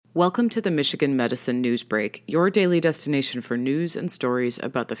Welcome to the Michigan Medicine News Break, your daily destination for news and stories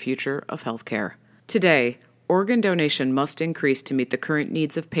about the future of healthcare. Today, organ donation must increase to meet the current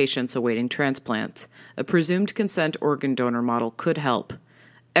needs of patients awaiting transplants. A presumed consent organ donor model could help.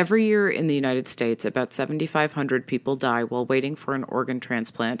 Every year in the United States, about 7,500 people die while waiting for an organ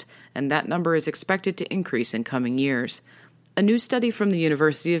transplant, and that number is expected to increase in coming years. A new study from the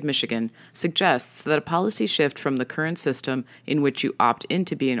University of Michigan suggests that a policy shift from the current system in which you opt in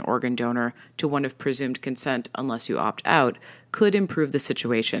to be an organ donor to one of presumed consent unless you opt out could improve the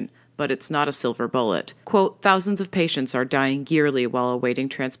situation, but it's not a silver bullet. Quote, thousands of patients are dying yearly while awaiting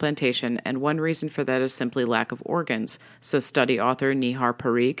transplantation, and one reason for that is simply lack of organs, says study author Nihar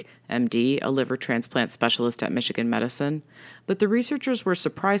Parikh, MD, a liver transplant specialist at Michigan Medicine. But the researchers were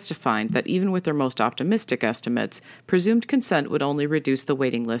surprised to find that even with their most optimistic estimates, presumed consent would only reduce the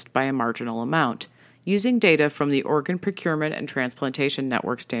waiting list by a marginal amount. Using data from the Organ Procurement and Transplantation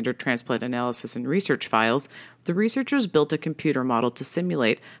Network Standard Transplant Analysis and Research Files, the researchers built a computer model to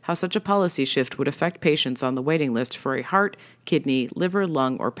simulate how such a policy shift would affect patients on the waiting list for a heart, kidney, liver,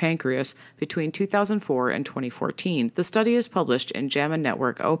 lung, or pancreas between 2004 and 2014. The study is published in JAMA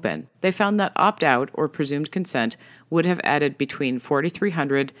Network Open. They found that opt-out, or presumed consent, would have added between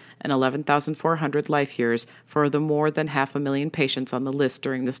 4,300 and 11,400 life years for the more than 500,000 patients on the list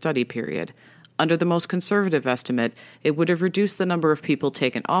during the study period. Under the most conservative estimate, it would have reduced the number of people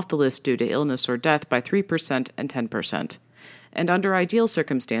taken off the list due to illness or death by 3% and 10%. And under ideal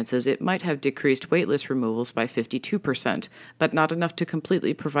circumstances, it might have decreased waitlist removals by 52%, but not enough to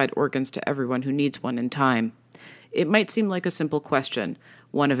completely provide organs to everyone who needs one in time. It might seem like a simple question.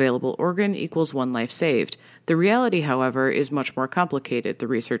 One available organ equals one life saved. The reality, however, is much more complicated, the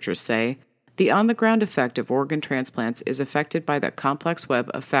researchers say. The on-the-ground effect of organ transplants is affected by the complex web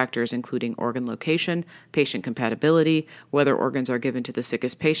of factors including organ location, patient compatibility, whether organs are given to the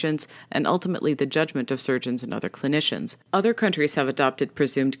sickest patients, and ultimately the judgment of surgeons and other clinicians. Other countries have adopted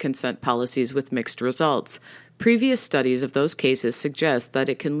presumed consent policies with mixed results. Previous studies of those cases suggest that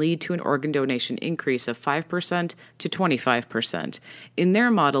it can lead to an organ donation increase of 5% to 25%. In their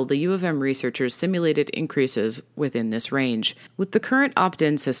model, the U of M researchers simulated increases within this range. With the current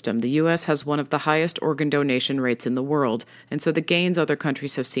opt-in system, the U.S. has one of the highest organ donation rates in the world, and so the gains other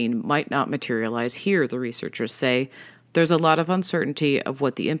countries have seen might not materialize here, the researchers say. There's a lot of uncertainty of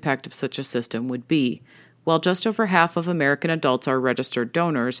what the impact of such a system would be. While just over half of American adults are registered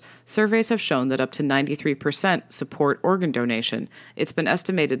donors, surveys have shown that up to 93% support organ donation. It's been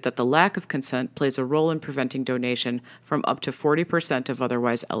estimated that the lack of consent plays a role in preventing donation from up to 40% of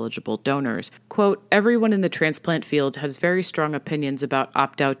otherwise eligible donors. Quote, everyone in the transplant field has very strong opinions about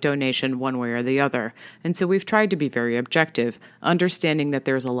opt-out donation one way or the other, and so we've tried to be very objective, understanding that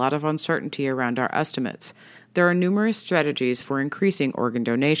there's a lot of uncertainty around our estimates. There are numerous strategies for increasing organ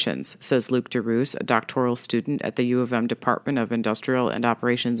donations, says Luc DeRoos, a doctoral student at the U of M Department of Industrial and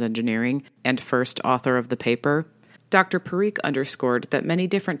Operations Engineering and first author of the paper. Dr. Parikh underscored that many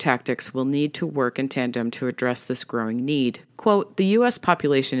different tactics will need to work in tandem to address this growing need. Quote, the U.S.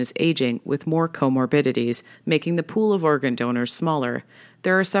 population is aging with more comorbidities, making the pool of organ donors smaller.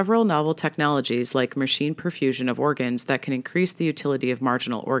 There are several novel technologies like machine perfusion of organs that can increase the utility of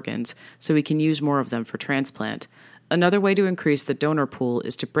marginal organs, so we can use more of them for transplant. Another way to increase the donor pool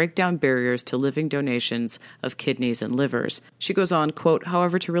is to break down barriers to living donations of kidneys and livers. She goes on, quote,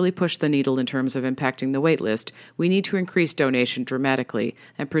 however, to really push the needle in terms of impacting the waitlist, we need to increase donation dramatically,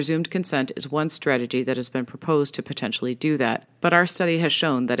 and presumed consent is one strategy that has been proposed to potentially do that. But our study has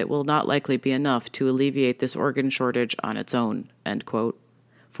shown that it will not likely be enough to alleviate this organ shortage on its own, end quote.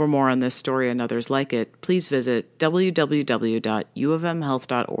 For more on this story and others like it, please visit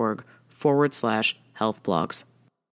www.uofmhealth.org/healthblogs.